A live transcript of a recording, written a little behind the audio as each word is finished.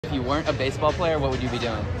If you weren't a baseball player, what would you be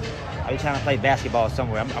doing? I'd be trying to play basketball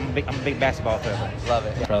somewhere. I'm a big basketball player. Love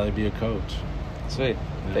it. Probably be a coach. Sweet.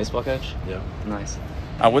 Yeah. Baseball coach? Yeah. Nice.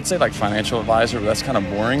 I would say like financial advisor, but that's kind of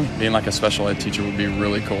boring. Being like a special ed teacher would be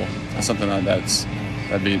really cool. That's something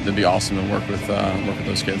that'd be awesome to work with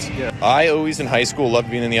those kids. Yeah. I always in high school loved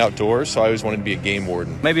being in the outdoors, so I always wanted to be a game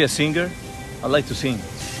warden. Maybe a singer. I like to sing.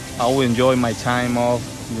 I will enjoy my time off,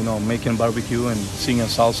 making barbecue and singing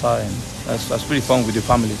salsa, and that's pretty fun with your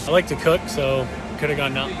family. I like to cook, so could have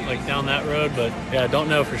gone down that road, but yeah, I don't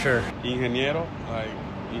know for sure. Ingeniero, like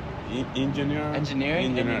engineer.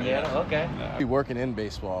 Engineering? Yeah. Okay. Be working in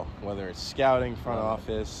baseball, whether it's scouting, front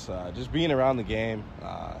office, just being around the game.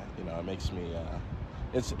 It makes me.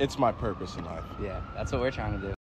 It's my purpose in life. Yeah, that's what we're trying to do.